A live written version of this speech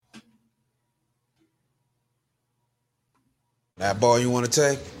That ball you want to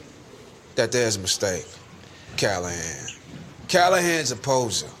take? That there's a mistake. Callahan. Callahan's a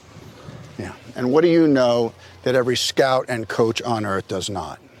poser. Yeah. And what do you know that every scout and coach on earth does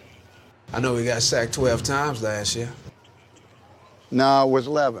not? I know he got sacked 12 times last year. No, it was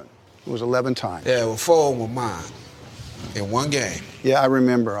 11. It was 11 times. Yeah, well, 4 were mine in one game. Yeah, I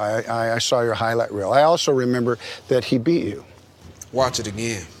remember. I saw your highlight reel. I also remember that he beat you. Watch it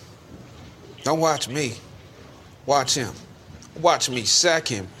again. Don't watch me. Watch him. Watch me sack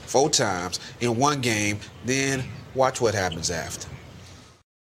him 4 times in one game, then watch what happens after.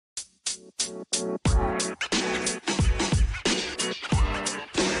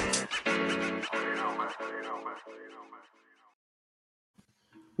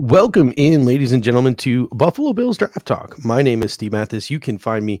 Welcome in, ladies and gentlemen, to Buffalo Bills Draft Talk. My name is Steve Mathis. You can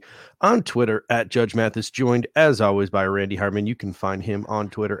find me on Twitter at Judge Mathis, joined as always by Randy Hardman. You can find him on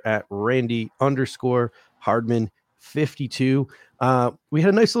Twitter at Randy_Hardman52. We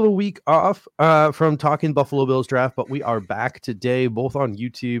had a nice little week off from talking Buffalo Bills draft, but we are back today, both on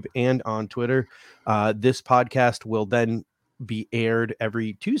YouTube and on Twitter. This podcast will then be aired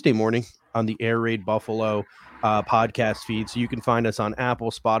every Tuesday morning on the Air Raid Buffalo podcast feed. So you can find us on Apple,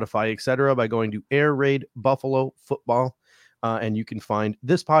 Spotify, etc. by going to Air Raid Buffalo Football. And you can find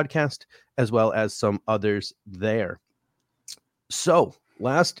this podcast as well as some others there. So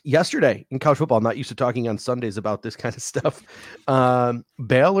yesterday in college football, I'm not used to talking on Sundays about this kind of stuff.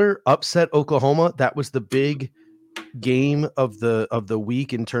 Baylor upset Oklahoma. That was the big game of the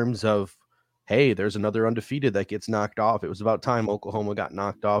week in terms of, hey, there's another undefeated that gets knocked off. It was about time Oklahoma got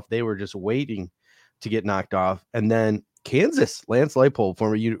knocked off. They were just waiting to get knocked off. And then Kansas, Lance Leipold,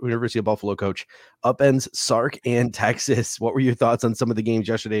 former University of Buffalo coach, upends Sark and Texas. What were your thoughts on some of the games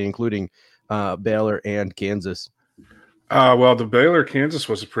yesterday, including Baylor and Kansas? Well, the Baylor-Kansas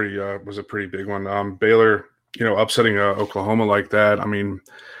was a pretty big one. Baylor, upsetting Oklahoma like that. I mean,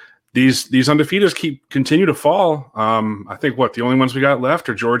 these undefeateds continue to fall. I think the only ones we got left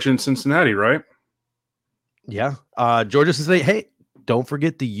are Georgia and Cincinnati, right? Yeah. Georgia Cincinnati. Hey, don't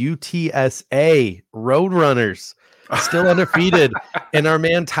forget the UTSA Roadrunners, still undefeated. And our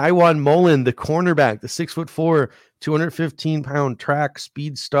man Tywone Mullen, the cornerback, the 6'4", 215-pound track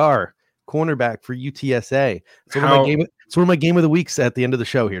speed star cornerback for UTSA. So one of my game of the weeks at the end of the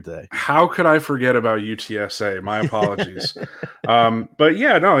show here today. How could I forget about UTSA? My apologies. But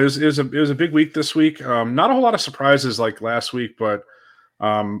yeah, no, it was a big week this week. Not a whole lot of surprises like last week, but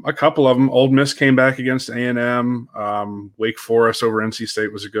a couple of them. Ole Miss came back against A&M. Wake Forest over NC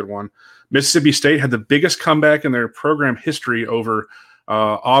State was a good one. Mississippi State had the biggest comeback in their program history over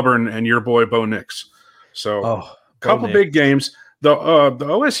Auburn and your boy Bo Nix. So a couple big games. The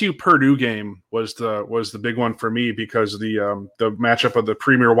OSU Purdue game was the big one for me because the matchup of the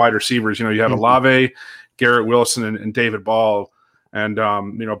premier wide receivers. You have Olave, Garrett Wilson, and David Ball. And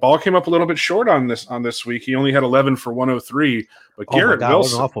Ball came up a little bit short on this week. He only had 11 for 103. But Garrett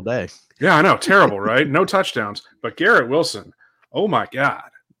Wilson, what an awful day. Yeah, I know, terrible, right? No touchdowns. But Garrett Wilson, oh my God,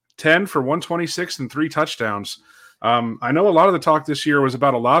 10 for 126 and 3 touchdowns. I know a lot of the talk this year was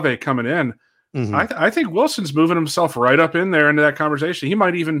about Olave coming in. Mm-hmm. I think Wilson's moving himself right up in there into that conversation. He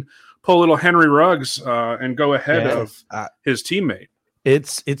might even pull a little Henry Ruggs and go ahead of his teammate.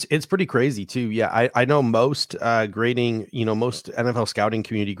 It's pretty crazy too. Yeah, I know most grading, most NFL scouting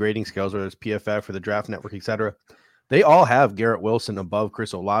community grading scales, whether it's PFF or the Draft Network, etc. They all have Garrett Wilson above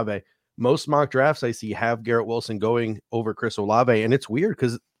Chris Olave. Most mock drafts I see have Garrett Wilson going over Chris Olave, and it's weird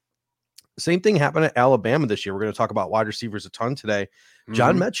because same thing happened at Alabama this year. We're going to talk about wide receivers a ton today.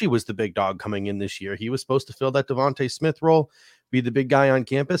 John Mechie was the big dog coming in this year. He was supposed to fill that Devontae Smith role, be the big guy on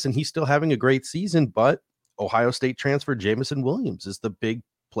campus, and he's still having a great season. But Ohio State transfer Jamison Williams is the big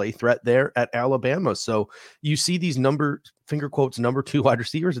play threat there at Alabama. So you see these number 2 wide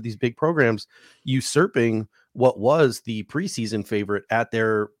receivers of these big programs usurping what was the preseason favorite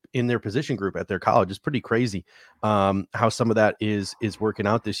in their position group at their college. Is pretty crazy how some of that is working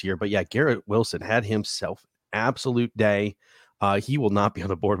out this year. But yeah, Garrett Wilson had himself absolute day. He will not be on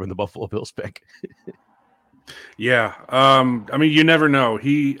the board when the Buffalo Bills pick. Yeah. I mean, you never know.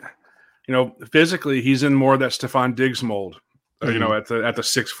 He, physically he's in more of that Stephon Diggs mold, at the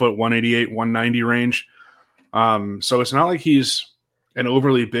 6 foot, 188, 190 range. So it's not like he's an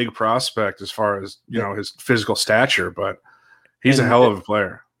overly big prospect as far as, his physical stature, but he's a hell of a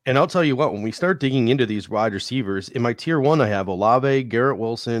player. And I'll tell you what, when we start digging into these wide receivers, in my tier 1, I have Olave, Garrett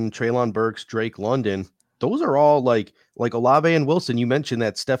Wilson, Treylon Burks, Drake London. Those are all like Olave and Wilson. You mentioned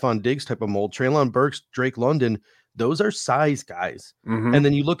that Stephon Diggs type of mold. Treylon Burks, Drake London, those are size guys. Mm-hmm. And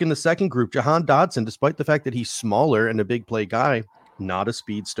then you look in the second group, Jahan Dotson, despite the fact that he's smaller and a big play guy, not a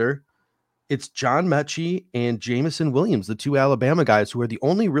speedster. It's John Mechie and Jamison Williams, the two Alabama guys who are the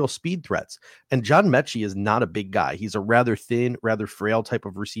only real speed threats. And John Mechie is not a big guy. He's a rather thin, rather frail type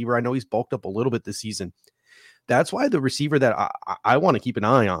of receiver. I know he's bulked up a little bit this season. That's why the receiver that I want to keep an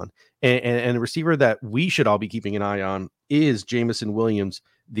eye on, and the receiver that we should all be keeping an eye on, is Jamison Williams,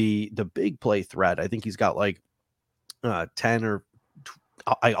 the big play threat. I think he's got like 10 or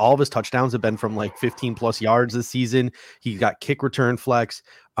all of his touchdowns have been from like 15 plus yards this season. He got kick return flex,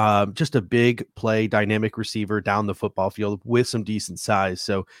 just a big play, dynamic receiver down the football field with some decent size.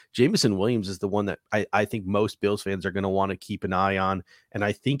 So Jamison Williams is the one that I think most Bills fans are going to want to keep an eye on. And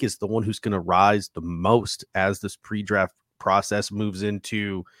I think is the one who's going to rise the most as this pre-draft process moves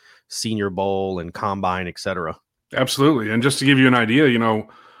into Senior Bowl and Combine, etc. Absolutely. And just to give you an idea,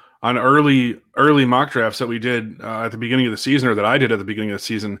 on early mock drafts that we did at the beginning of the season, or that I did at the beginning of the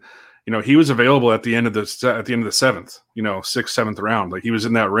season, he was available at the end of the seventh, 6th, 7th round. Like he was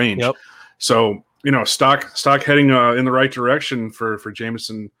in that range. Yep. So, stock heading in the right direction for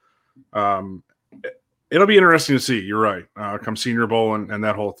Jamison. It'll be interesting to see. You're right. Come Senior Bowl and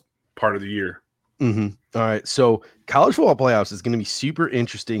that whole part of the year. Mm-hmm. All right. So college football playoffs is going to be super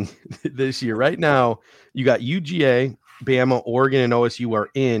interesting this year. Right now, you got UGA, Bama, Oregon, and OSU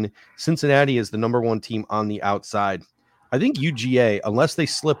are in. Cincinnati is the number one team on the outside. I think UGA, unless they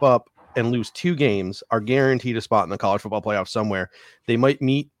slip up and lose 2 games, are guaranteed a spot in the college football playoff somewhere. They might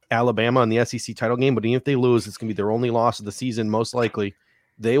meet Alabama in the SEC title game, but even if they lose, it's going to be their only loss of the season. Most likely,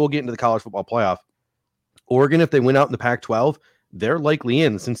 they will get into the college football playoff. Oregon, if they win out in the Pac-12, they're likely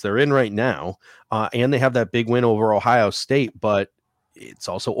in since they're in right now. And they have that big win over Ohio State, but it's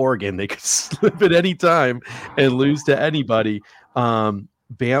also Oregon. They could slip at any time and lose to anybody. OSU,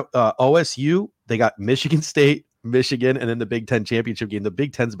 they got Michigan State, Michigan, and then the Big Ten championship game. The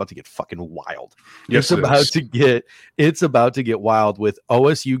Big Ten's about to get fucking wild. Yes, it's about to get wild with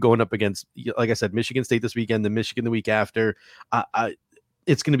OSU going up against, like I said, Michigan State this weekend, then Michigan the week after.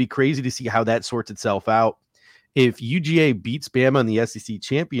 It's going to be crazy to see how that sorts itself out. If UGA beats Bama in the SEC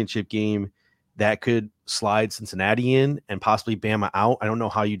championship game, that could slide Cincinnati in and possibly Bama out. I don't know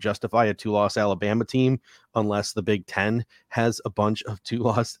how you justify a 2-loss Alabama team unless the Big Ten has a bunch of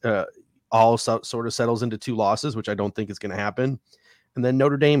 2-loss, all sort of settles into 2 losses, which I don't think is going to happen. And then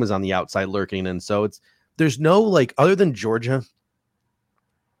Notre Dame is on the outside lurking. And so there's no, like, other than Georgia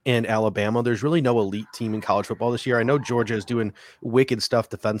and Alabama, there's really no elite team in college football this year. I know Georgia is doing wicked stuff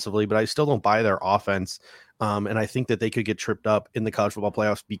defensively, but I still don't buy their offense. And I think that they could get tripped up in the college football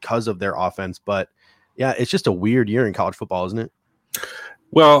playoffs because of their offense. But yeah, it's just a weird year in college football, isn't it?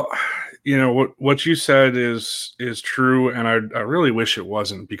 Well, what you said is true. And I really wish it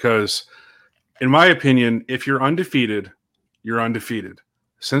wasn't, because in my opinion, if you're undefeated, you're undefeated.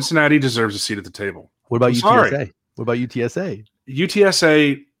 Cincinnati deserves a seat at the table. What about UTSA? Sorry. What about UTSA?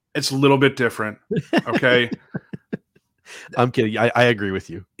 UTSA, it's a little bit different. Okay. I'm kidding. I agree with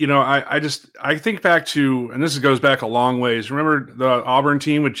you. I think back to, and this goes back a long ways. Remember the Auburn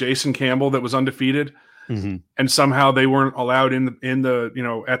team with Jason Campbell that was undefeated, and somehow they weren't allowed in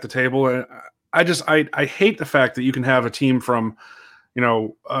the at the table. And I hate the fact that you can have a team from,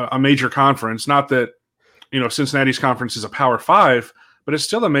 a major conference. Not that, Cincinnati's conference is a Power 5, but it's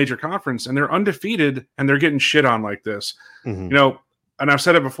still a major conference, and they're undefeated and they're getting shit on like this. And I've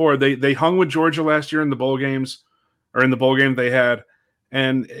said it before. They hung with Georgia last year in the bowl games. Or in the bowl game they had,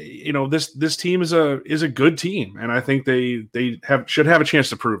 and this team is a good team, and I think they should have a chance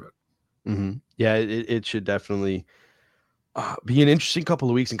to prove it. Yeah, it should definitely be an interesting couple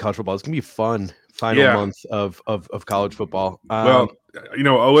of weeks in college football. It's gonna be a fun final month of college football.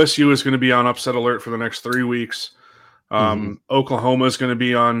 OSU is going to be on upset alert for the next 3 weeks. Oklahoma is going to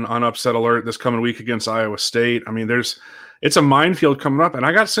be on upset alert this coming week against Iowa State. I mean, it's a minefield coming up, and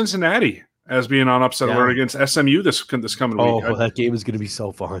I got Cincinnati as being on upset alert against SMU this coming week. Oh, that game is going to be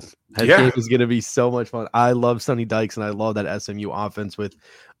so fun. That game is going to be so much fun. I love Sonny Dykes, and I love that SMU offense with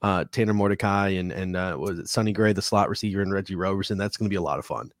Tanner Mordecai and was it Sonny Gray, the slot receiver, and Reggie Roberson. That's going to be a lot of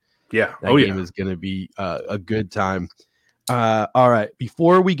fun. Yeah. That game is going to be a good time. All right.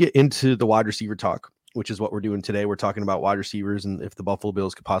 Before we get into the wide receiver talk, which is what we're doing today, we're talking about wide receivers and if the Buffalo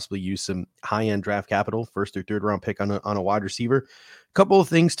Bills could possibly use some high-end draft capital, 1st or 3rd round pick on a wide receiver. A couple of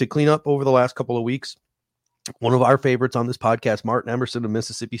things to clean up over the last couple of weeks. One of our favorites on this podcast, Martin Emerson of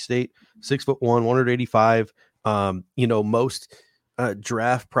Mississippi State, 6'1", 185. Most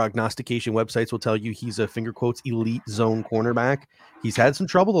draft prognostication websites will tell you he's a finger quotes elite zone cornerback. He's had some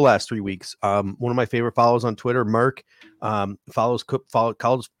trouble the last 3 weeks. One of my favorite follows on Twitter, Merck, follows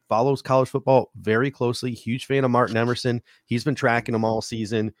college football very closely. Huge fan of Martin Emerson. He's been tracking him all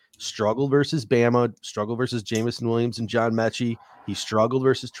season. Struggled versus Bama, struggled versus Jamison Williams and John Mechie. He struggled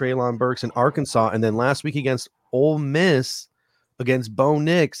versus Treylon Burks in Arkansas. And then last week against Ole Miss, against Bo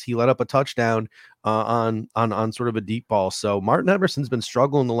Nix, he let up a touchdown on sort of a deep ball. So Martin Emerson's been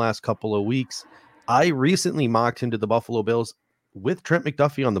struggling the last couple of weeks. I recently mocked him to the Buffalo Bills with Trent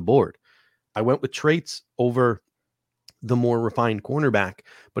McDuffie on the board. I went with traits over the more refined cornerback.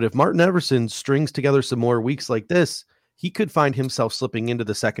 But if Martin Emerson strings together some more weeks like this, he could find himself slipping into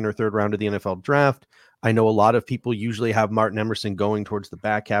the second or third round of the NFL draft. I know a lot of people usually have Martin Emerson going towards the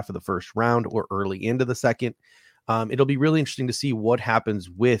back half of the first round or early into the second. It'll be really interesting to see what happens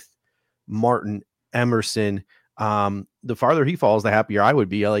with Martin Emerson. The farther he falls, the happier I would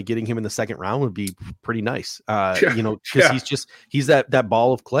be. Like getting him in the second round would be pretty nice. Because he's that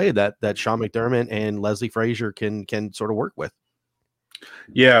ball of clay that Sean McDermott and Leslie Frazier can sort of work with.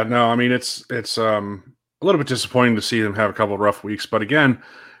 Yeah, no, I mean it's a little bit disappointing to see them have a couple of rough weeks, but again,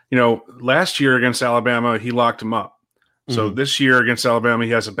 last year against Alabama he locked him up. So this year against Alabama,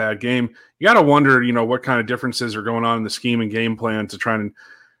 he has a bad game. You got to wonder, what kind of differences are going on in the scheme and game plan to try and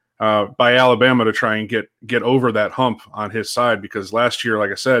by Alabama to try and get over that hump on his side. Because last year,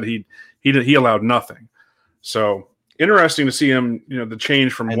 like I said, he allowed nothing. So interesting to see him, the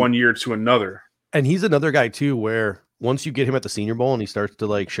change from one year to another. And he's another guy too, where once you get him at the Senior Bowl and he starts to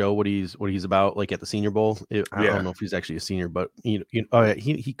like show what he's about, like at the Senior Bowl, I don't know if he's actually a senior, but he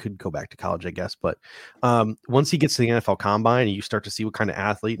could go back to college, I guess. But once he gets to the NFL Combine and you start to see what kind of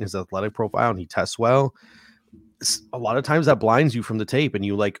athlete and his athletic profile, and he tests well, a lot of times that blinds you from the tape, and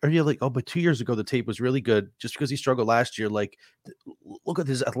you're like, oh, but 2 years ago the tape was really good. Just because he struggled last year, like look at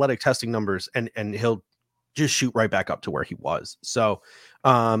his athletic testing numbers, and he'll just shoot right back up to where he was. So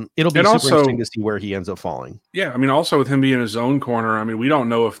it'll be super interesting to see where he ends up falling. Yeah, I mean, also with him being his own corner, I mean, we don't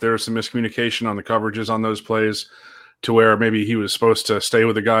know if there's some miscommunication on the coverages on those plays to where maybe he was supposed to stay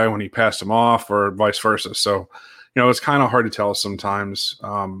with the guy when he passed him off or vice versa. So, it's kind of hard to tell sometimes.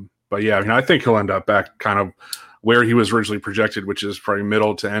 But yeah, I mean, I think he'll end up back kind of where he was originally projected, which is probably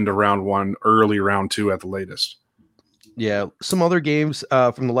middle to end of round one, early round two at the latest. Yeah, some other games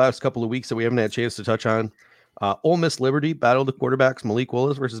from the last couple of weeks that we haven't had a chance to touch on. Ole Miss Liberty battled the quarterbacks, Malik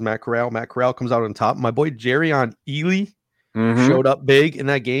Willis versus Matt Corral. Matt Corral comes out on top. My boy Jerrion Ealy showed up big in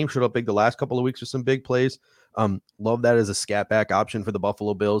that game, showed up big the last couple of weeks with some big plays. Love that as a scat back option for the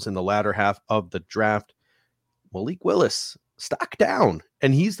Buffalo Bills in the latter half of the draft. Malik Willis, stock down.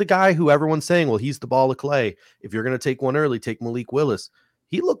 And he's the guy who everyone's saying, well, he's the ball of clay. If you're going to take one early, take Malik Willis.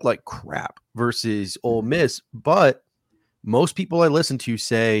 He looked like crap versus Ole Miss, but most people I listen to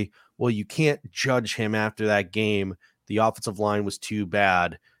say, well, you can't judge him after that game. The offensive line was too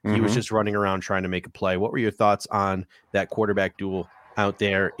bad. He was just running around trying to make a play. What were your thoughts on that quarterback duel out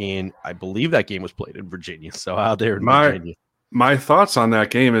there in, I believe that game was played in Virginia. So out there in Virginia. My thoughts on that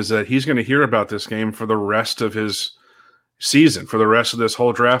game is that he's going to hear about this game for the rest of his season, for the rest of this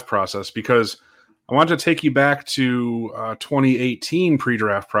whole draft process, because I want to take you back to 2018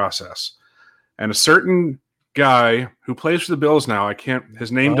 pre-draft process. And a certain guy who plays for the Bills now,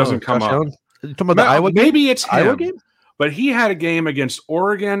 his name doesn't come up. You talking about the Iowa game? Maybe it's him, Iowa game? But he had a game against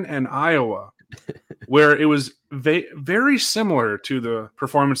Oregon and Iowa where it was very similar to the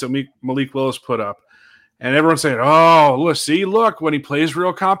performance that Malik Willis put up. And everyone's saying, oh, look, when he plays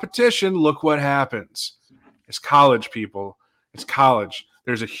real competition, look what happens. It's college, people. It's college.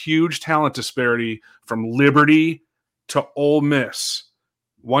 There's a huge talent disparity from Liberty to Ole Miss.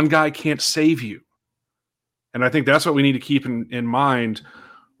 One guy can't save you. And I think that's what we need to keep in mind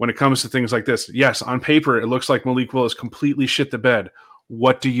when it comes to things like this. Yes, on paper, it looks like Malik Willis completely shit the bed.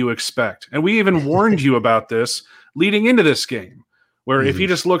 What do you expect? And we even warned you about this leading into this game, where if he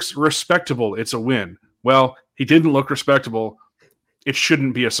just looks respectable, it's a win. Well, he didn't look respectable. It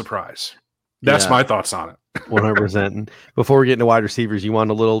shouldn't be a surprise. That's my thoughts on it. 100%. And before we get into wide receivers, you want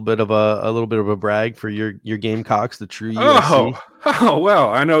a little bit of a brag for your Gamecocks, the true USC? Oh well,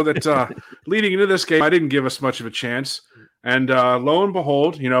 I know that leading into this game, I didn't give us much of a chance. And lo and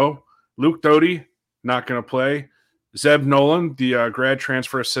behold, Luke Doty not going to play. Zeb Nolan, the grad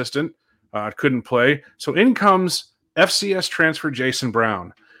transfer assistant, couldn't play. So in comes FCS transfer Jason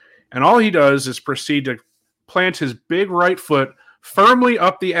Brown. And all he does is proceed to plant his big right foot firmly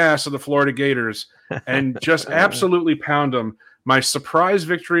up the ass of the Florida Gators and just absolutely pound them. My surprise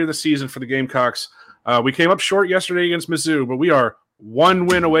victory of the season for the Gamecocks. We came up short yesterday against Mizzou, but we are one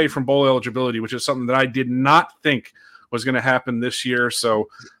win away from bowl eligibility, which is something that I did not think was going to happen this year. So,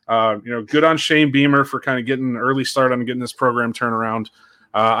 good on Shane Beamer for kind of getting an early start on getting this program turned around.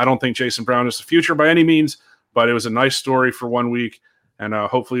 I don't think Jason Brown is the future by any means, but it was a nice story for 1 week. And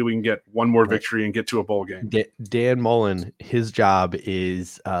hopefully we can get one more victory and get to a bowl game. Dan Mullen, his job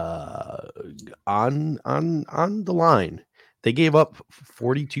is on the line They gave up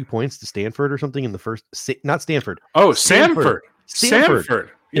 42 points to Stanford or something in the first. Not Stanford. Oh, Stanford.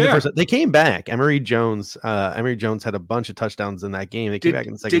 In the Yeah. first, they came back. Emory Jones had a bunch of touchdowns in that game. They came back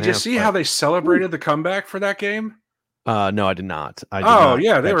in the second half. Did you see how they celebrated the comeback for that game? No, I did not.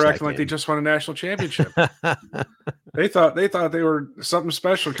 Yeah, they were acting like they just won a national championship. not. They thought they were something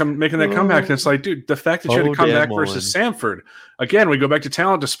special making that comeback. And it's like, dude, the fact that you had to come back versus Samford, again, we go back to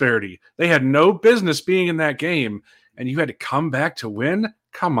talent disparity. They had no business being in that game, and you had to come back to win?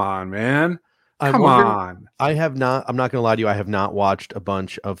 Come on, man. Come on. I'm not going to lie to you. I have not watched a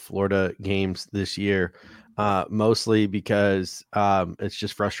bunch of Florida games this year, mostly because it's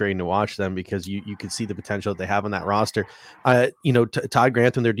just frustrating to watch them because you can see the potential that they have on that roster. Todd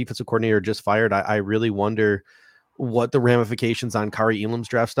Grantham, their defensive coordinator, just fired. I really wonder what the ramifications on Kari Elam's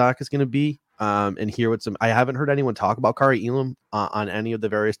draft stock is going to be. And hear I haven't heard anyone talk about Kari Elam on any of the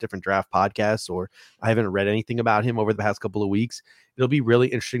various different draft podcasts, or I haven't read anything about him over the past couple of weeks. It'll be really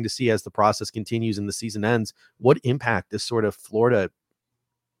interesting to see as the process continues and the season ends, what impact this sort of Florida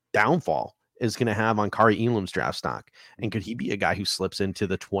downfall is going to have on Kari Elam's draft stock. And could he be a guy who slips into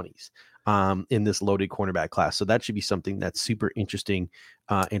the 20s in this loaded cornerback class? So that should be something that's super interesting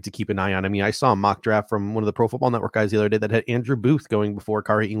and to keep an eye on. I mean, I saw a mock draft from one of the Pro Football Network guys the other day that had Andrew Booth going before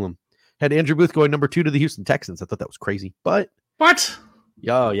Kari Elam. Had Andrew Booth going number 2 to the Houston Texans. I thought that was crazy, but what?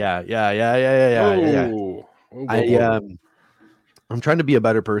 Oh yeah. I'm trying to be a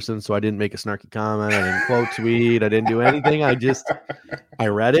better person, so I didn't make a snarky comment. I didn't quote tweet. I didn't do anything. I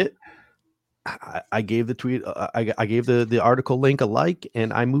read it. I gave the tweet. I gave the article link a like,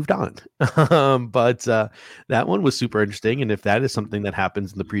 and I moved on. But that one was super interesting. And if that is something that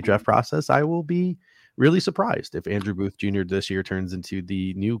happens in the pre-draft process, I will be really surprised if Andrew Booth Jr. this year turns into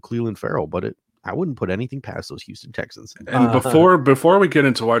the new Clelin Ferrell, but I wouldn't put anything past those Houston Texans. And before we get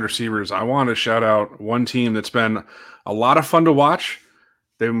into wide receivers, I want to shout out one team that's been a lot of fun to watch.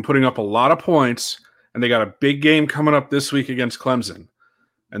 They've been putting up a lot of points, and they got a big game coming up this week against Clemson.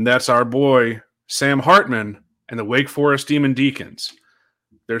 And that's our boy, Sam Hartman and the Wake Forest Demon Deacons.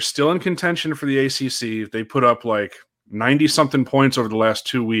 They're still in contention for the ACC. They put up like 90-something points over the last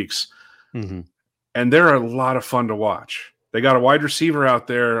 2 weeks. Mm-hmm. And they're a lot of fun to watch. They got a wide receiver out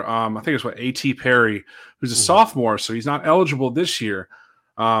there. I think it's A.T. Perry, who's a sophomore, so he's not eligible this year.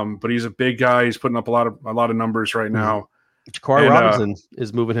 But he's a big guy. He's putting up a lot of numbers right now. Ja'Cory Robinson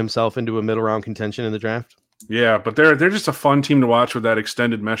is moving himself into a middle round contention in the draft. Yeah, but they're just a fun team to watch with that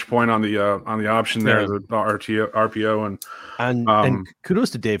extended mesh point on the option there, the RPO, and kudos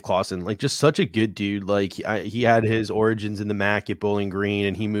to Dave Clawson, like just such a good dude. Like he had his origins in the MAC at Bowling Green,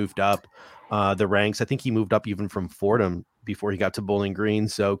 and he moved up the ranks. I think he moved up even from Fordham before he got to Bowling Green.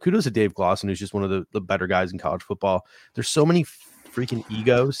 So kudos to Dave Clawson, who's just one of the better guys in college football. There's so many freaking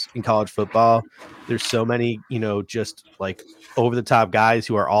egos in college football. There's so many, just like over the top guys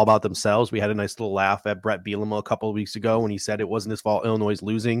who are all about themselves. We had a nice little laugh at Brett Bielema a couple of weeks ago when he said it wasn't his fault Illinois is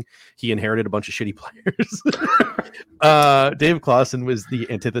losing. He inherited a bunch of shitty players. Dave Clawson was the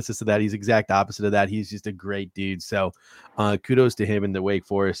antithesis of that. He's exact opposite of that. He's just a great dude. So kudos to him and the Wake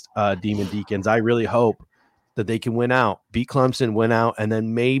Forest Demon Deacons. I really hope that they can win out, beat Clemson, win out, and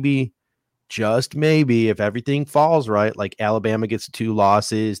then maybe, just maybe, if everything falls right, like Alabama gets 2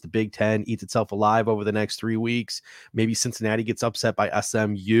 losses, the Big Ten eats itself alive over the next 3 weeks. Maybe Cincinnati gets upset by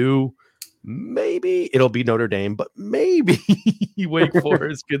SMU. Maybe it'll be Notre Dame, but maybe Wake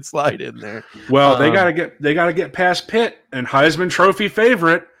Forest could slide in there. Well, they gotta get past Pitt and Heisman Trophy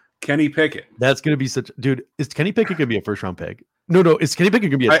favorite Kenny Pickett. That's gonna be dude. Is Kenny Pickett gonna be a first round pick? No. Is Kenny Pickett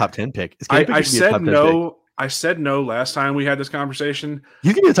gonna be a top 10 pick? I said no. I said no last time we had this conversation.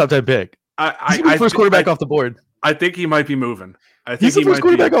 He can be a top 10 pick. He's the first quarterback off the board. I think he might be moving. He's the first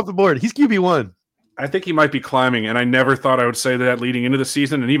quarterback off the board. He's QB1. I think he might be climbing, and I never thought I would say that leading into the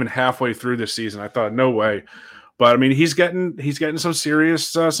season, and even halfway through this season, I thought no way. But I mean, he's getting some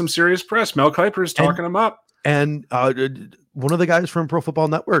serious press. Mel Kiper is talking him up. And one of the guys from Pro Football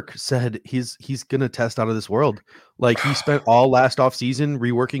Network said he's gonna test out of this world. Like he spent all last off season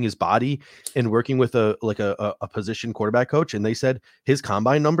reworking his body and working with a position quarterback coach, and they said his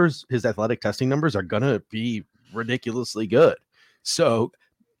combine numbers, his athletic testing numbers, are gonna be ridiculously good. So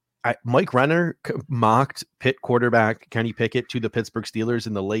Mike Renner mocked Pitt quarterback Kenny Pickett to the Pittsburgh Steelers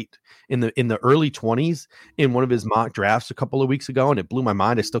in the early 20s in one of his mock drafts a couple of weeks ago, and it blew my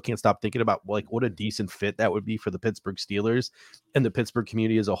mind. I still can't stop thinking about like what a decent fit that would be for the Pittsburgh Steelers and the Pittsburgh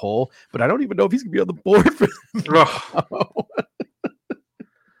community as a whole. But I don't even know if he's gonna be on the board for them.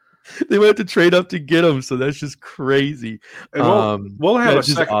 They might have to trade up to get him, so that's just crazy. We'll have a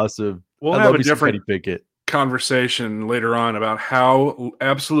second. Awesome. We'll have a different Kenny Pickett conversation later on about how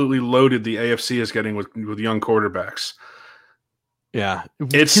absolutely loaded the AFC is getting with young quarterbacks. Yeah,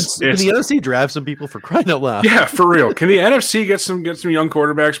 It's can the NFC draft some people for crying out loud? Yeah, for real. Can the NFC get some young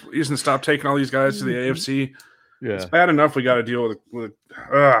quarterbacks, please, and stop taking all these guys to the AFC? Yeah, it's bad enough we got to deal with.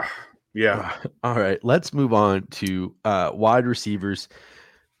 Yeah. All right, let's move on to wide receivers.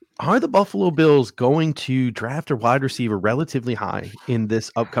 Are the Buffalo Bills going to draft a wide receiver relatively high in this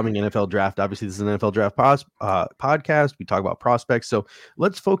upcoming NFL draft? Obviously, this is an NFL draft podcast. We talk about prospects. So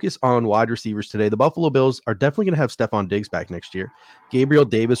let's focus on wide receivers today. The Buffalo Bills are definitely going to have Stephon Diggs back next year. Gabriel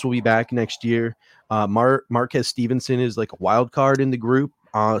Davis will be back next year. Marquez Stevenson is like a wild card in the group,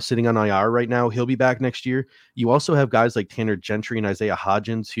 sitting on IR right now. He'll be back next year. You also have guys like Tanner Gentry and Isaiah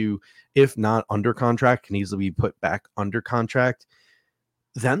Hodgins who, if not under contract, can easily be put back under contract.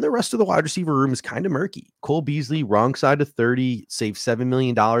 Then the rest of the wide receiver room is kind of murky. Cole Beasley, wrong side of 30, saved $7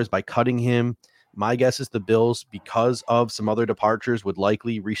 million by cutting him. My guess is the Bills, because of some other departures, would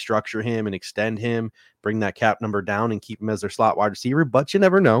likely restructure him and extend him, bring that cap number down and keep him as their slot wide receiver. But you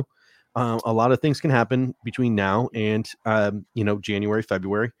never know. A lot of things can happen between now and, January,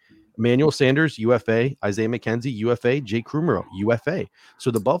 February. Emmanuel Sanders, UFA. Isaiah McKenzie, UFA. Jake Krumero, UFA. So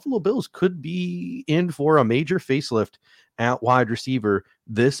the Buffalo Bills could be in for a major facelift at wide receiver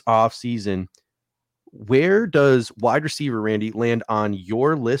this offseason. Where does wide receiver, Randy, land on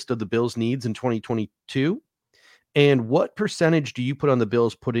your list of the Bills' needs in 2022? And what percentage do you put on the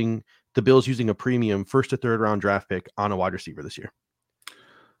Bills, putting the Bills using a premium first to third round draft pick on a wide receiver this year?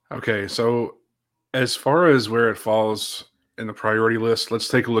 Okay, so as far as where it falls in the priority list, let's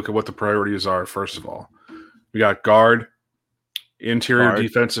take a look at what the priorities are. First of all, we got guard, interior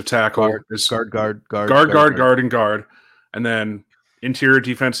defensive tackle, guard, and then interior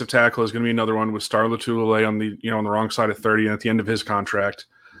defensive tackle is going to be another one with Star Lotulelei on the on the wrong side of 30 and at the end of his contract.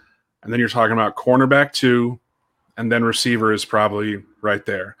 And then you're talking about cornerback 2, and then receiver is probably right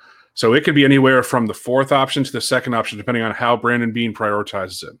there. So it could be anywhere from the fourth option to the second option, depending on how Brandon Beane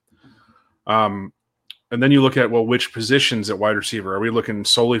prioritizes it. And then you look at, which positions at wide receiver? Are we looking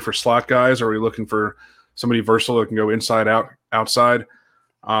solely for slot guys? Or are we looking for somebody versatile that can go inside, outside?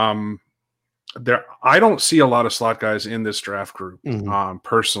 I don't see a lot of slot guys in this draft group,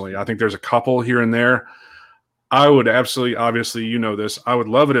 personally. I think there's a couple here and there. I would absolutely, obviously, this. I would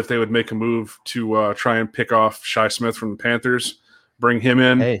love it if they would make a move to try and pick off Shi Smith from the Panthers, bring him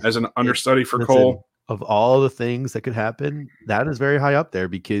in as an understudy for Cole. Of all the things that could happen, that is very high up there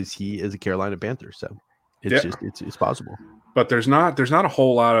because he is a Carolina Panther. So it's possible. But there's not a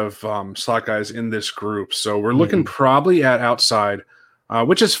whole lot of slot guys in this group. So we're looking probably at outside,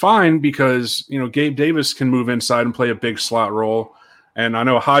 which is fine because, Gabe Davis can move inside and play a big slot role. And I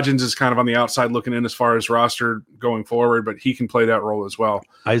know Hodgins is kind of on the outside looking in as far as roster going forward, but he can play that role as well.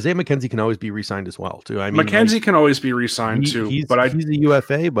 Isaiah McKenzie can always be re-signed as well, too. I mean, McKenzie can always be re-signed too. He's a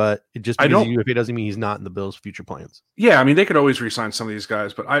UFA, but just because he's a UFA doesn't mean he's not in the Bills' future plans. Yeah, I mean, they could always re-sign some of these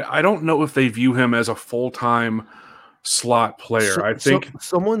guys, but I don't know if they view him as a full-time slot player. I think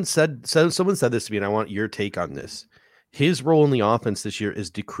someone said this to me, and I want your take on this. His role in the offense this year is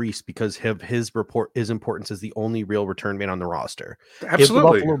decreased because of his importance as the only real return man on the roster. Absolutely. If the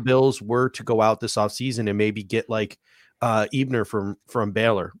Buffalo Bills were to go out this offseason and maybe get like Ebner from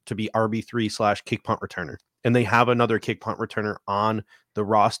Baylor to be RB3 / kick punt returner, and they have another kick punt returner on the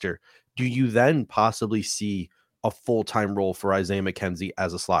roster, do you then possibly see a full-time role for Isaiah McKenzie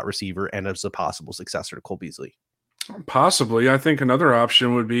as a slot receiver and as a possible successor to Cole Beasley? Possibly. I think another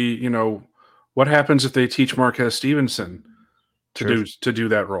option would be, what happens if they teach Marquez Stevenson to do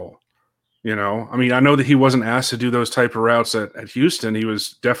that role? I mean, I know that he wasn't asked to do those type of routes at Houston. He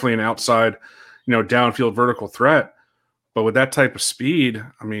was definitely an outside, downfield vertical threat. But with that type of speed,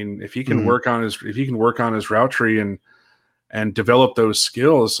 I mean, if he can work on his route tree and develop those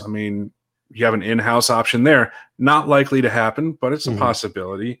skills, I mean, you have an in-house option there. Not likely to happen, but it's a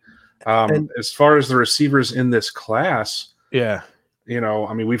possibility. As far as the receivers in this class,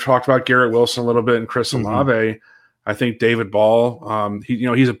 I mean, we've talked about Garrett Wilson a little bit and Chris Olave. I think David Ball,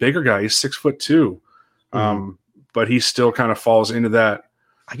 he's a bigger guy. He's 6'2", but he still kind of falls into that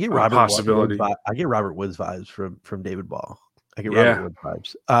possibility. I get Robert Woods vibes from David Ball. I get Robert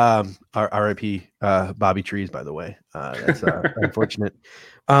Woods vibes. R.I.P. Bobby Trees, by the way. That's unfortunate.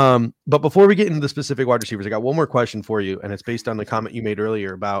 But before we get into the specific wide receivers, I got one more question for you, and it's based on the comment you made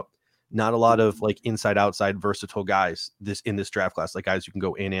earlier about not a lot of like inside outside versatile guys in this draft class, like guys who can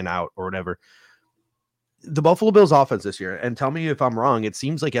go in and out or whatever. The Buffalo Bills offense this year, and tell me if I'm wrong, it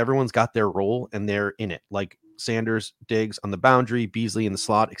seems like everyone's got their role and they're in it, like Sanders, Diggs on the boundary, Beasley in the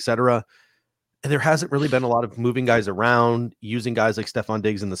slot, etc. And there hasn't really been a lot of moving guys around, using guys like Stephon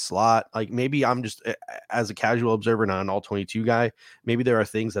Diggs in the slot. Like maybe I'm just, as a casual observer, not an all 22 guy, maybe there are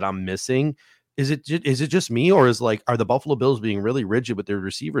things that I'm missing. Is it just me, or are the Buffalo Bills being really rigid with their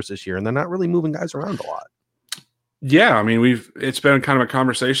receivers this year, and they're not really moving guys around a lot? Yeah, I mean, it's been kind of a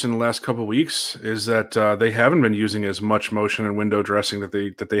conversation the last couple of weeks is that they haven't been using as much motion and window dressing that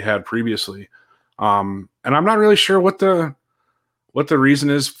they had previously, and I'm not really sure what the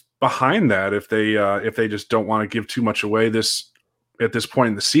reason is behind that. If they just don't want to give too much away at this point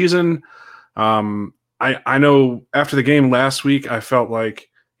in the season. I know after the game last week, I felt like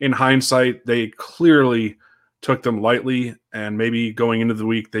in hindsight they clearly took them lightly, and maybe going into the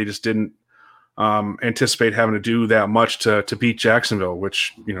week they just didn't anticipate having to do that much to beat Jacksonville,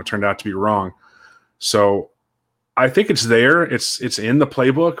 which turned out to be wrong. So I think it's there. It's in the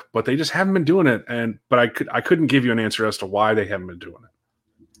playbook, but they just haven't been doing it. But I couldn't give you an answer as to why they haven't been doing it.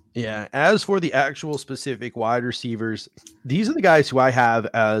 Yeah. As for the actual specific wide receivers, these are the guys who I have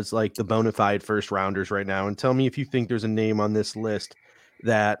as like the bona fide first rounders right now. And tell me if you think there's a name on this list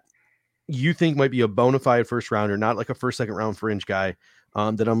that you think might be a bona fide first rounder, not like a first, second round fringe guy.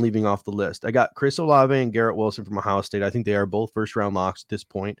 That I'm leaving off the list. I got Chris Olave and Garrett Wilson from Ohio State. I think they are both first round locks at this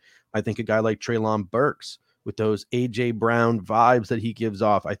point. I think a guy like Treylon Burks with those AJ Brown vibes that he gives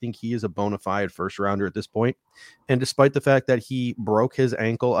off, I think he is a bona fide first rounder at this point. And despite the fact that he broke his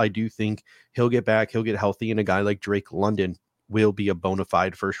ankle, I do think he'll get back, he'll get healthy, and a guy like Drake London will be a bona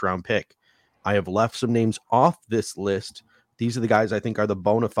fide first round pick. I have left some names off this list. These are the guys I think are the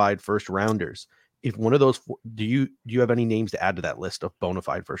bona fide first rounders. If one of those, do you have any names to add to that list of bona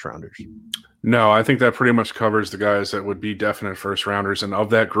fide first rounders? No, I think that pretty much covers the guys that would be definite first rounders. And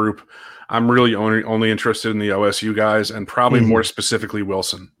of that group, I'm really only interested in the OSU guys, and probably more specifically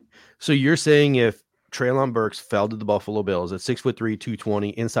Wilson. So you're saying if Treylon Burks fell to the Buffalo Bills at 6'3", 220,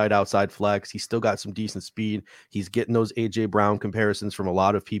 inside outside flex, he's still got some decent speed. He's getting those AJ Brown comparisons from a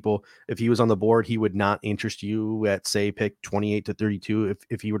lot of people. If he was on the board, he would not interest you at, say, pick 28 to 32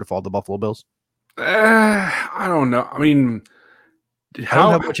 if he were to fall to the Buffalo Bills? I don't know. I mean, I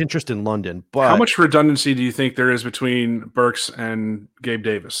don't have much interest in London, but how much redundancy do you think there is between Burks and Gabe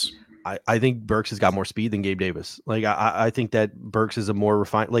Davis? I think Burks has got more speed than Gabe Davis. Like I think that Burks is a more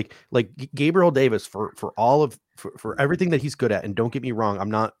refined, like Gabriel Davis for everything that he's good at. And don't get me wrong,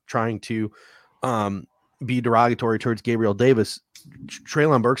 I'm not trying to be derogatory towards Gabriel Davis.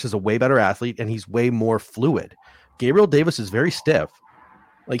 Treylon Burks is a way better athlete, and he's way more fluid. Gabriel Davis is very stiff.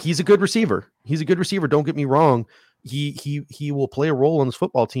 Like, he's a good receiver. Don't get me wrong. He will play a role on this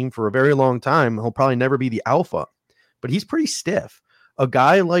football team for a very long time. He'll probably never be the alpha, but he's pretty stiff. A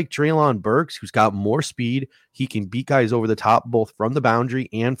guy like Treylon Burks, who's got more speed, he can beat guys over the top, both from the boundary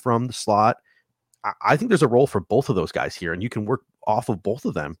and from the slot. I think there's a role for both of those guys here, and you can work off of both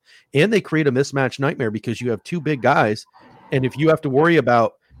of them. And they create a mismatch nightmare because you have two big guys. And if you have to worry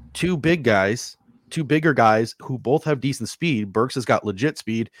about two bigger guys who both have decent speed, Burks has got legit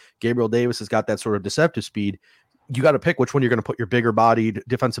speed, Gabriel Davis has got that sort of deceptive speed, you got to pick which one you're going to put your bigger bodied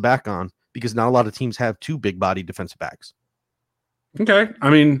defensive back on, because not a lot of teams have two big bodied defensive backs. Okay. I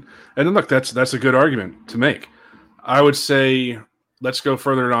mean, and then look, that's a good argument to make. I would say let's go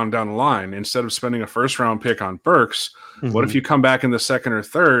further on down the line. Instead of spending a first round pick on Burks, what if you come back in the second or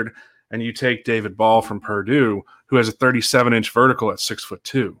third and you take David Ball from Purdue, who has a 37-inch vertical at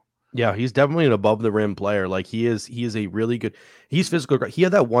 6'2"? Yeah, he's definitely an above the rim player. Like, he is a really good, he's physical. He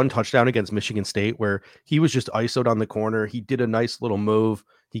had that one touchdown against Michigan State where he was just ISO'd on the corner. He did a nice little move.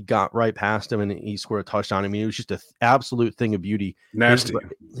 He got right past him and he scored a touchdown. I mean, it was just an absolute thing of beauty. Nasty.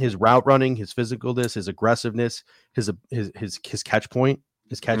 His route running, his physicalness, his aggressiveness, his catch point,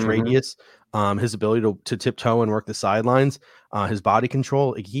 his catch radius, his ability to tiptoe and work the sidelines, his body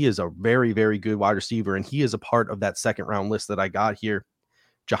control. He is a very, very good wide receiver, and he is a part of that second round list that I got here.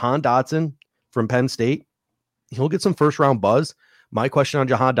 Jahan Dotson from Penn State, he'll get some first round buzz. My question on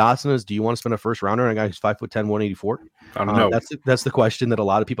Jahan Dotson is, do you want to spend a first rounder on a guy who's 5'10", 184? I don't know. That's the question that a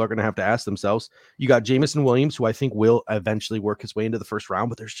lot of people are going to have to ask themselves. You got Jameson Williams, who I think will eventually work his way into the first round,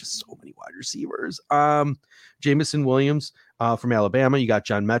 but there's just so many wide receivers. Jameson Williams from Alabama. You got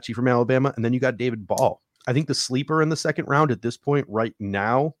John Mechie from Alabama, and then you got David Ball. I think the sleeper in the second round at this point right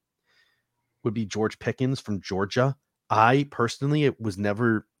now would be George Pickens from Georgia. I personally was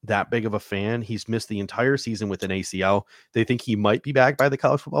never that big of a fan. He's missed the entire season with an ACL. They think he might be back by the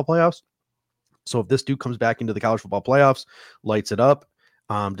college football playoffs. So if this dude comes back into the college football playoffs, lights it up,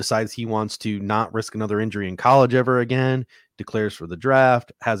 decides he wants to not risk another injury in college ever again, declares for the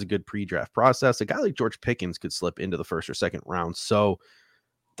draft, has a good pre-draft process, a guy like George Pickens could slip into the first or second round. So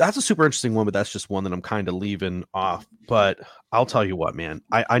that's a super interesting one, but that's just one that I'm kind of leaving off. But I'll tell you what, man,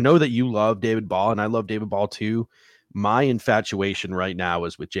 I know that you love David Ball, and I love David Ball too. My infatuation right now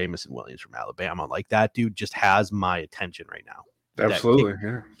is with Jameson Williams from Alabama. Like, that dude just has my attention right now. Absolutely,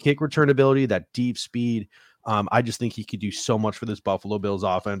 yeah. Kick return ability, that deep speed. I just think he could do so much for this Buffalo Bills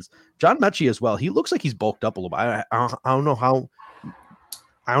offense. John Mechie as well. He looks like he's bulked up a little bit. I don't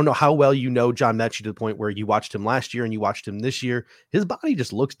know how well you know John Mechie to the point where you watched him last year and you watched him this year. His body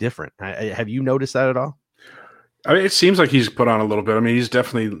just looks different. Have you noticed that at all? I mean, it seems like he's put on a little bit. I mean, he's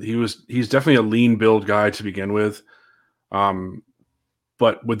definitely a lean build guy to begin with.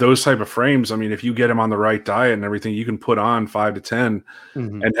 But with those type of frames, I mean, if you get him on the right diet and everything, you can put on 5 to 10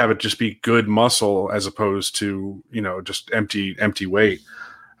 and have it just be good muscle as opposed to, just empty weight.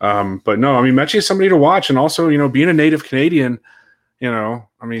 But no, I mean, Mechie is somebody to watch. And also, being a native Canadian, I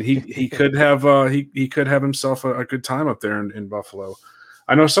mean, he could have he could have himself a good time up there in Buffalo.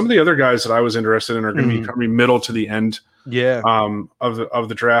 I know some of the other guys that I was interested in are going to be coming middle to the end. Yeah. Of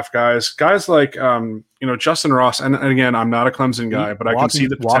the draft guys like Justin Ross, and again, I'm not a Clemson guy, but I can see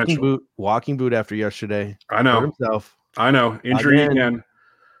the potential. Walking boot after yesterday. I know himself. I know injury again.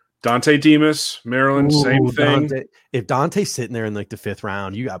 Dante Demas, Maryland, same thing. If Dante's sitting there in like the 5th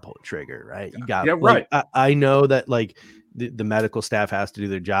round, you got to pull the trigger, right? You got right. I know that like the medical staff has to do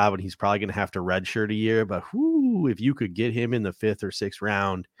their job, and he's probably going to have to redshirt a year. But if you could get him in the 5th or 6th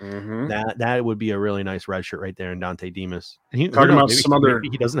round, that would be a really nice redshirt right there in Dante Demas. And he doesn't have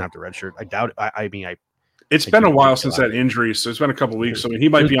to redshirt. I doubt it. It's been a while since that injury, so it's been a couple weeks. So he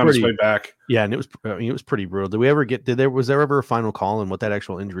might be on his way back. Yeah, and it was pretty brutal. Was there ever a final call on what that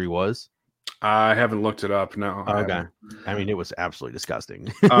actual injury was? I haven't looked it up. No. Okay. I mean, it was absolutely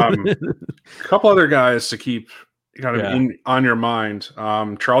disgusting. A couple other guys to keep on your mind.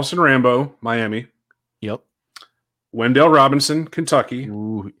 Charleston Rambo, Miami. Yep. Wendell Robinson, Kentucky.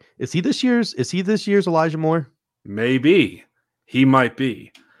 Ooh. Is he this year's Elijah Moore? Maybe. He might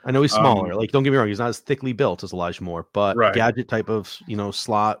be. I know he's smaller. Don't get me wrong, he's not as thickly built as Elijah Moore, but gadget type of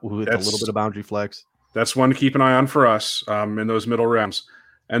slot with a little bit of boundary flex. That's one to keep an eye on for us in those middle rounds.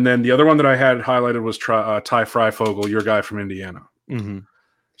 And then the other one that I had highlighted was Ty Freifogel, your guy from Indiana. Mm-hmm.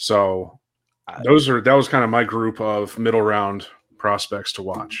 So that was kind of my group of middle round prospects to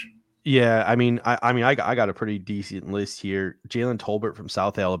watch. Yeah, I mean, I got a pretty decent list here. Jalen Tolbert from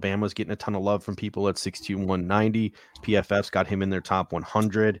South Alabama is getting a ton of love from people at 6'2", 190. PFF's got him in their top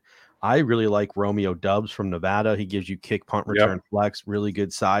 100. I really like Romeo Dubs from Nevada. He gives you kick, punt, return, flex. Really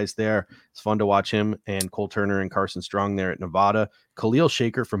good size there. It's fun to watch him and Cole Turner and Carson Strong there at Nevada. Khalil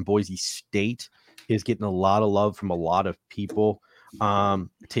Shaker from Boise State is getting a lot of love from a lot of people.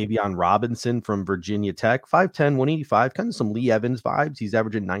 Tavion Robinson from Virginia Tech, 5'10", 185, kind of some Lee Evans vibes. He's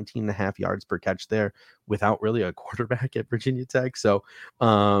averaging 19.5 yards per catch there without really a quarterback at Virginia Tech. So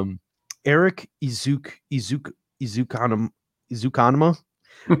Eric Izukanma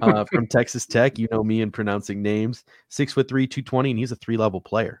from Texas Tech. You know me in pronouncing names. 6'3", 220, and he's a 3-level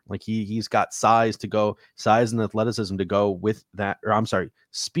player. Like he's got size and athleticism to go with that. Or I'm sorry,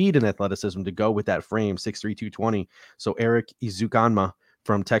 speed and athleticism to go with that frame. 6'3", 220. So Eric Izukanma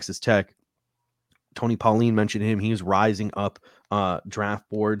from Texas Tech. Tony Pauline mentioned him. He's rising up draft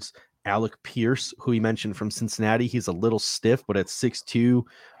boards. Alec Pierce, who he mentioned from Cincinnati, he's a little stiff, but at 6'2",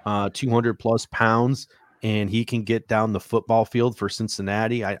 200 plus pounds. And he can get down the football field for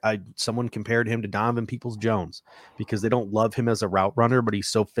Cincinnati. Someone compared him to Donovan Peoples-Jones because they don't love him as a route runner, but he's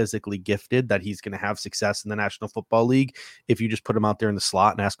so physically gifted that he's going to have success in the National Football League if you just put him out there in the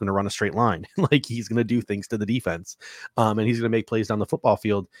slot and ask him to run a straight line. Like he's going to do things to the defense, and he's going to make plays down the football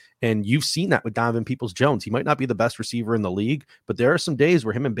field. And you've seen that with Donovan Peoples-Jones. He might not be the best receiver in the league, but there are some days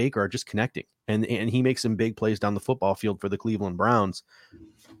where him and Baker are just connecting, and he makes some big plays down the football field for the Cleveland Browns.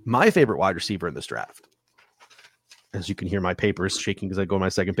 My favorite wide receiver in this draft, as you can hear my papers shaking because I go on my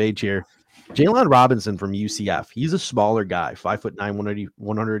second page here, Jalen Robinson from UCF. He's a smaller guy, 5'9",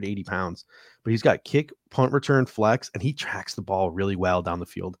 180 pounds, but he's got kick, punt, return, flex, and he tracks the ball really well down the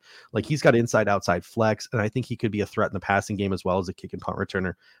field. Like he's got inside, outside flex, and I think he could be a threat in the passing game as well as a kick and punt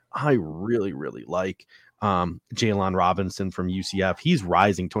returner. I really, really like Jalen Robinson from UCF. He's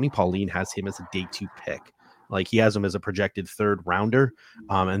rising. Tony Pauline has him as a day 2 pick. Like he has him as a projected 3rd rounder.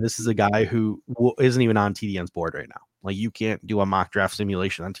 And this is a guy who isn't even on TDN's board right now. Like you can't do a mock draft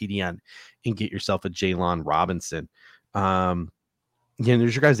simulation on TDN and get yourself a Jalen Robinson. There's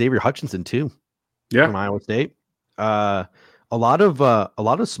your guy Xavier Hutchinson too. Yeah. From Iowa State. A lot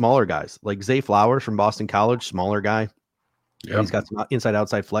of smaller guys like Zay Flowers from Boston College, smaller guy. Yeah. He's got some inside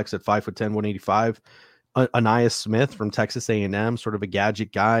outside flex at 5'10", 185. Anais Smith from Texas A&M, sort of a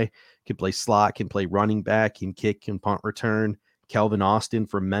gadget guy. Can play slot, can play running back, can kick, can punt return. Kelvin Austin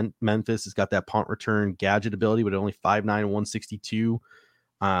from Memphis has got that punt return gadget ability, but only 5'9", 162.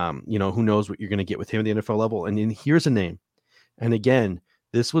 Who knows what you're going to get with him at the NFL level. And then here's a name. And again,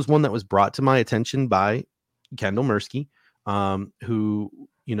 this was one that was brought to my attention by Kendall Mursky. who,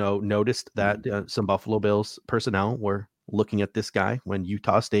 noticed that some Buffalo Bills personnel were looking at this guy when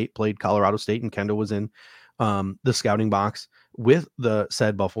Utah State played Colorado State and Kendall was in the scouting box with the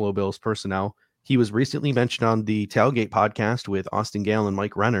said Buffalo Bills personnel. He was recently mentioned on the Tailgate podcast with Austin Gale and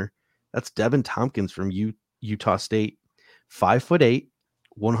Mike Renner. That's Devin Tompkins from Utah State, 5'8",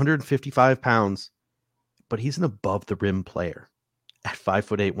 155 pounds, but he's an above the rim player at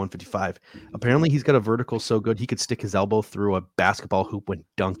 5'8", 155. Apparently he's got a vertical so good he could stick his elbow through a basketball hoop when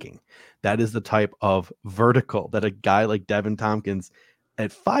dunking. That is the type of vertical that a guy like Devin Tompkins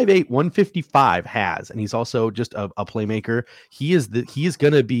at 5'8", 155 has. And he's also just a playmaker. He is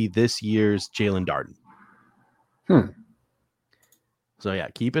going to be this year's Jalen Darden. So yeah,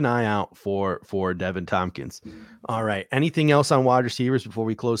 keep an eye out for Devin Tompkins. All right. Anything else on wide receivers before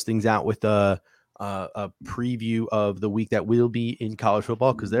we close things out with a preview of the week that will be in college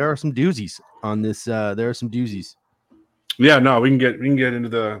football? Because there are some doozies on this. There are some doozies. Yeah, no, we can get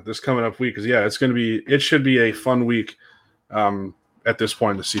into this coming up week because it should be a fun week at this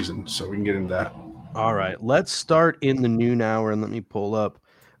point in the season. So we can get into that. All right, let's start in the noon hour and let me pull up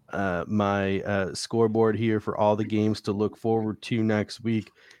my scoreboard here for all the games to look forward to next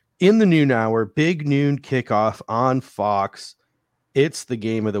week. In the noon hour, big noon kickoff on Fox. It's the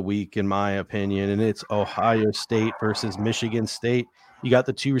game of the week, in my opinion, and it's Ohio State versus Michigan State. You got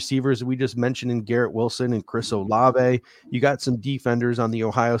the two receivers we just mentioned in Garrett Wilson and Chris Olave. You got some defenders on the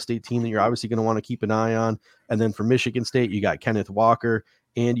Ohio State team that you're obviously going to want to keep an eye on. And then for Michigan State, you got Kenneth Walker,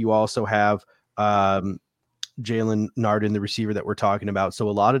 and you also have Jalen Darden, the receiver that we're talking about. So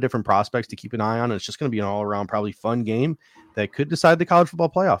a lot of different prospects to keep an eye on. It's just going to be an all-around probably fun game that could decide the college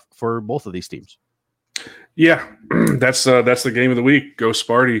football playoff for both of these teams. Yeah, that's the game of the week. Go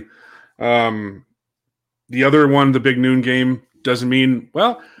Sparty. The other one, the big noon game, doesn't mean,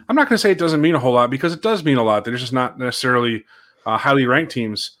 well, I'm not going to say it doesn't mean a whole lot because it does mean a lot. They're just not necessarily highly ranked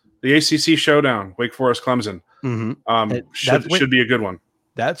teams. The ACC showdown, Wake Forest, Clemson, should be a good one.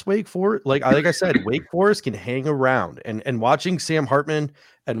 That's Wake Forest. Like I said, Wake Forest can hang around, and watching Sam Hartman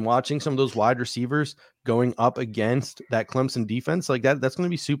and watching some of those wide receivers going up against that Clemson defense like that's going to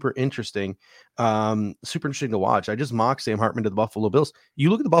be super interesting. Super interesting to watch. I just mocked Sam Hartman to the Buffalo Bills.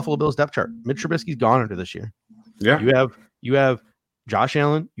 You look at the Buffalo Bills depth chart. Mitch Trubisky's gone after this year. Yeah. You have Josh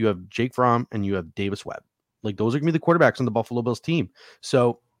Allen, you have Jake Fromm, and you have Davis Webb. Like those are going to be the quarterbacks on the Buffalo Bills team.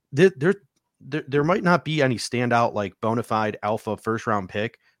 So there might not be any standout like bona fide alpha first round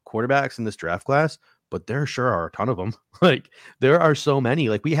pick quarterbacks in this draft class, but there sure are a ton of them. Like there are so many.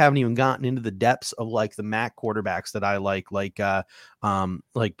 Like we haven't even gotten into the depths of like the MAC quarterbacks that I like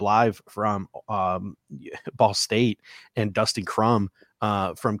Blythe from Ball State and Dustin Crum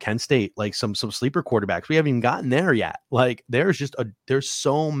from Kent State, like some sleeper quarterbacks. We haven't even gotten there yet. Like there's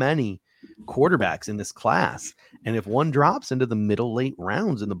so many quarterbacks in this class, and if one drops into the middle late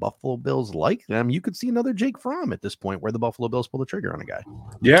rounds and the Buffalo Bills like them, you could see another Jake Fromm at this point where the Buffalo Bills pull the trigger on a guy.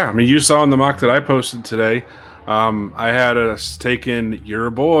 Yeah, I mean, you saw in the mock that I posted today, I had us taking your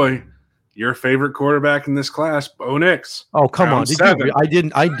favorite quarterback in this class, Bo Nix. Oh, come on. I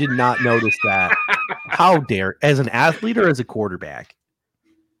did not notice that. How dare, as an athlete or as a quarterback?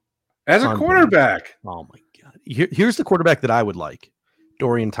 As a quarterback. Oh my God. Here's the quarterback that I would like.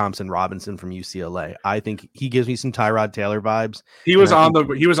 Dorian Thompson-Robinson from UCLA. I think he gives me some Tyrod Taylor vibes. He was on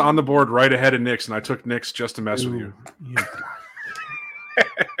the board right ahead of Nix, and I took Nix just to mess with you.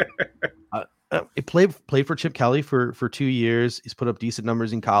 He played for Chip Kelly for 2 years. He's put up decent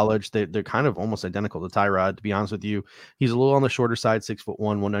numbers in college. They're kind of almost identical to Tyrod, to be honest with you. He's a little on the shorter side, 6'1",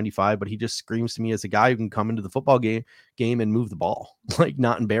 195, but he just screams to me as a guy who can come into the football game and move the ball, like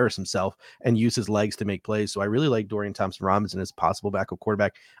not embarrass himself and use his legs to make plays. So I really like Dorian Thompson-Robinson as a possible backup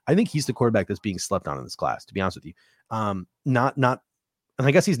quarterback. I think he's the quarterback that's being slept on in this class, to be honest with you. And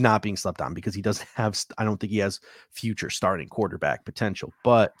I guess he's not being slept on because he doesn't have, I don't think he has future starting quarterback potential,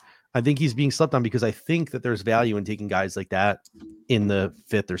 but I think he's being slept on because I think that there's value in taking guys like that in the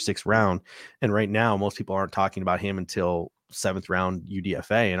 5th or 6th round. And right now, most people aren't talking about him until 7th round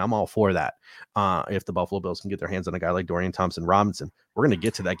UDFA. And I'm all for that. If the Buffalo Bills can get their hands on a guy like Dorian Thompson-Robinson, we're going to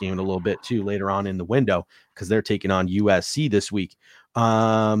get to that game in a little bit too, later on in the window, because they're taking on USC this week.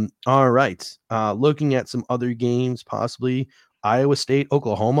 All right. Looking at some other games, possibly Iowa State,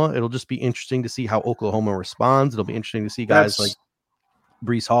 Oklahoma. It'll just be interesting to see how Oklahoma responds. It'll be interesting to see guys like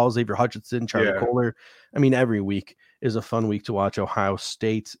Breece Hall, Xavier Hutchinson, Charlie Kohler. I mean, every week is a fun week to watch Iowa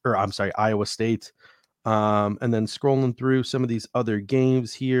State. And then scrolling through some of these other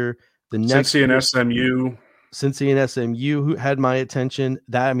games here. The next Cincy and SMU, who had my attention.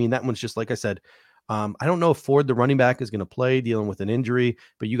 That one's just like I said. I don't know if Ford, the running back, is going to play, dealing with an injury,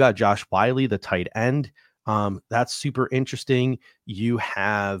 but you got Josh Wiley, the tight end, That's super interesting. You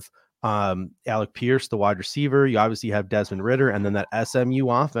have Alec Pierce, the wide receiver. You obviously have Desmond Ridder, and then that SMU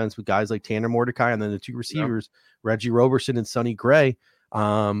offense with guys like Tanner Mordecai, and then the two receivers, Reggie Roberson and Sonny Gray.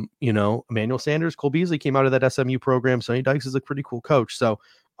 Emmanuel Sanders, Cole Beasley came out of that SMU program. Sonny Dykes is a pretty cool coach. So,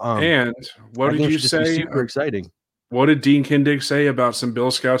 and what did you say? Super exciting. What did Dean Kindig say about some Bill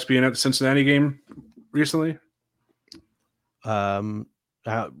Scouts being at the Cincinnati game recently? Was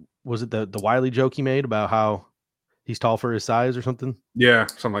it the Wiley joke he made about how he's tall for his size or something? Yeah,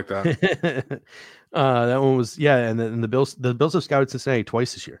 something like that. That one was, and then the Bills have scouted Cincinnati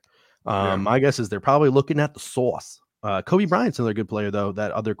twice this year. My guess is they're probably looking at the sauce. Kobe Bryant's another good player, though,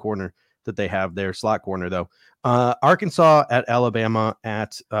 that other corner that they have there, slot corner, though. Arkansas at Alabama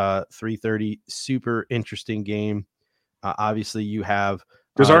at 3:30. Super interesting game. Obviously, you have.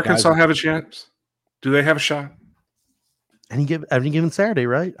 Does Arkansas have a chance? Do they have a shot? Any given Saturday,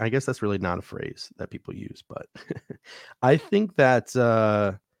 right? I guess that's really not a phrase that people use, but I think that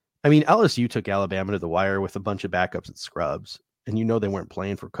LSU took Alabama to the wire with a bunch of backups and scrubs, and they weren't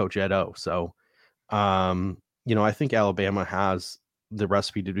playing for Coach Ed O. So, I think Alabama has the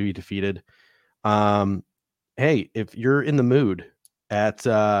recipe to be defeated. Hey, if you're in the mood at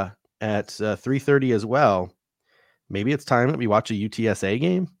 3:30 as well, maybe it's time that we watch a UTSA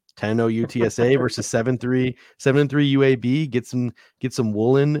game. 10-0 UTSA versus 7-3 UAB. Get some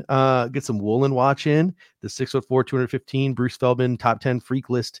Woolen watch in. The 6'4", 215 Bruce Feldman top 10 freak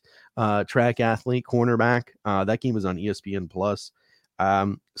list track athlete cornerback. That game was on ESPN Plus.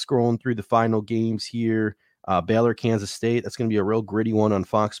 Scrolling through the final games here. Baylor, Kansas State. That's going to be a real gritty one on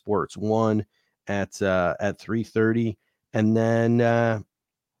Fox Sports 1 at 3:30. And then I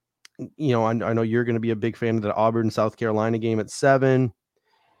know you're going to be a big fan of the Auburn, South Carolina game at 7.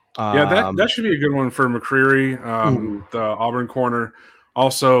 That should be a good one for McCreary, the Auburn corner.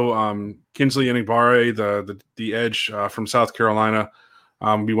 Also, Kinsley Enigbare, the edge from South Carolina.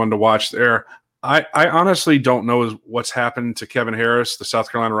 We wanted to watch there. I honestly don't know what's happened to Kevin Harris, the South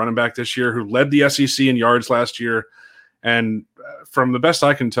Carolina running back this year, who led the SEC in yards last year, and from the best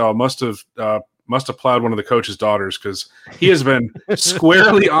I can tell, must have plowed one of the coach's daughters, because he has been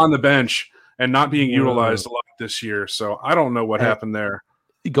squarely on the bench and not being utilized a lot this year. So I don't know what happened there.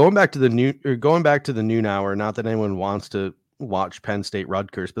 Going back to the noon hour, not that anyone wants to watch Penn State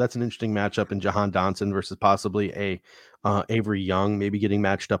Rutgers, but that's an interesting matchup in Jahan Dotson versus possibly a Avery Young, maybe getting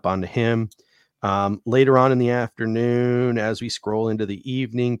matched up onto him. Later on in the afternoon, as we scroll into the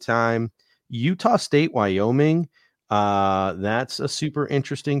evening time, Utah State, Wyoming. That's a super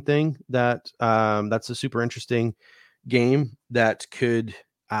interesting thing. That's a super interesting game that could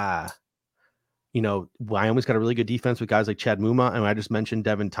Wyoming's got a really good defense with guys like Chad Muma, and I just mentioned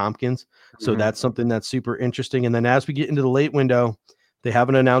Devin Tompkins. So that's something that's super interesting. And then as we get into the late window, they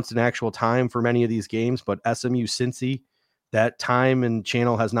haven't announced an actual time for many of these games, but SMU Cincy, that time and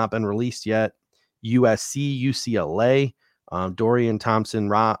channel has not been released yet. USC, UCLA, Dorian Thompson,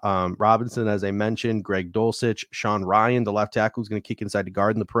 Robinson, as I mentioned, Greg Dulcich, Sean Ryan, the left tackle, who's going to kick inside the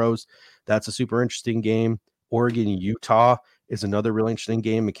guard in the pros. That's a super interesting game. Oregon, Utah is another really interesting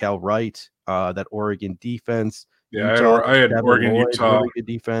game. Mikael Wright, that Oregon defense. Yeah, Utah, I had Devin Oregon, Lloyd, Utah. really good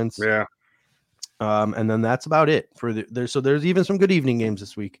defense. Yeah. And then that's about it for there's even some good evening games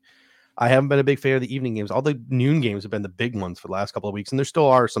this week. I haven't been a big fan of the evening games. All the noon games have been the big ones for the last couple of weeks, and there still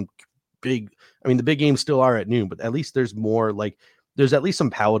are some the big games still are at noon, but at least there's at least some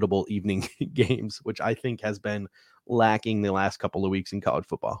palatable evening games, which I think has been lacking the last couple of weeks in college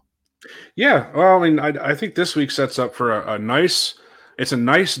football. Yeah, well, I think this week sets up for a nice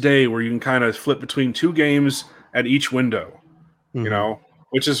day where you can kind of flip between two games at each window,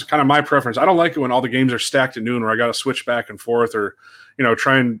 which is kind of my preference. I don't like it when all the games are stacked at noon where I got to switch back and forth, or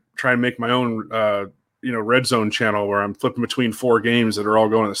try and make my own red zone channel where I'm flipping between 4 games that are all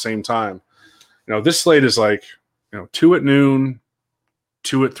going at the same time. This slate is 2 at noon,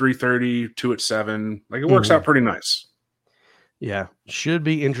 2 at 3:30, 2 at 7. It works out pretty nice. Yeah, should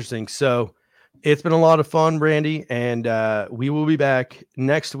be interesting. So it's been a lot of fun, Brandy, and we will be back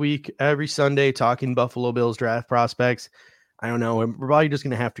next week every Sunday talking Buffalo Bills draft prospects. I don't know. We're probably just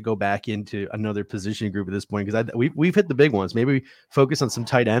going to have to go back into another position group at this point, because we've hit the big ones. Maybe we focus on some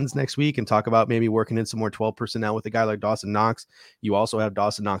tight ends next week and talk about maybe working in some more 12 personnel with a guy like Dawson Knox. You also have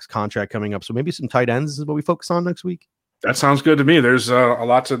Dawson Knox contract coming up, so maybe some tight ends is what we focus on next week. That sounds good to me. There's a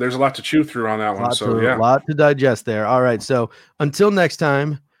lot to chew through on that one. So yeah, a lot to digest there. All right. So until next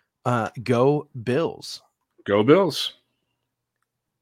time, go Bills. Go Bills.